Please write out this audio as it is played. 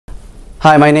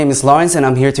Hi, my name is Lawrence and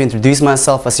I'm here to introduce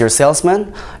myself as your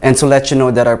salesman and to let you know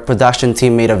that our production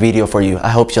team made a video for you. I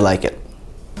hope you like it.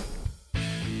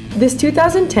 This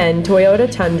 2010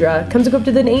 Toyota Tundra comes equipped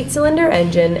with an 8-cylinder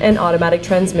engine and automatic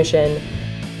transmission,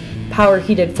 power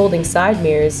heated folding side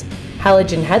mirrors,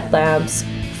 halogen headlamps,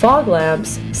 fog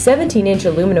lamps, 17-inch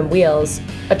aluminum wheels,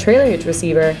 a trailer hitch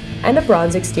receiver, and a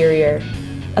bronze exterior.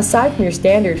 Aside from your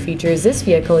standard features, this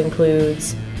vehicle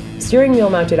includes steering wheel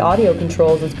mounted audio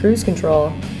controls with cruise control,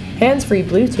 hands-free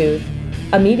Bluetooth,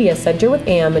 a media center with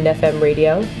AM and FM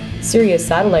radio, Sirius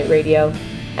satellite radio,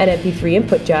 an MP3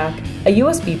 input jack, a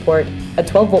USB port, a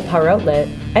 12-volt power outlet,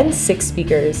 and 6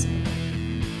 speakers.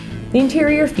 The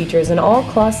interior features an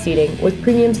all-cloth seating with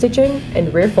premium stitching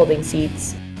and rear folding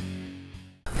seats.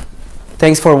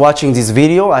 Thanks for watching this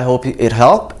video. I hope it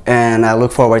helped and I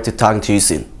look forward to talking to you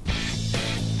soon.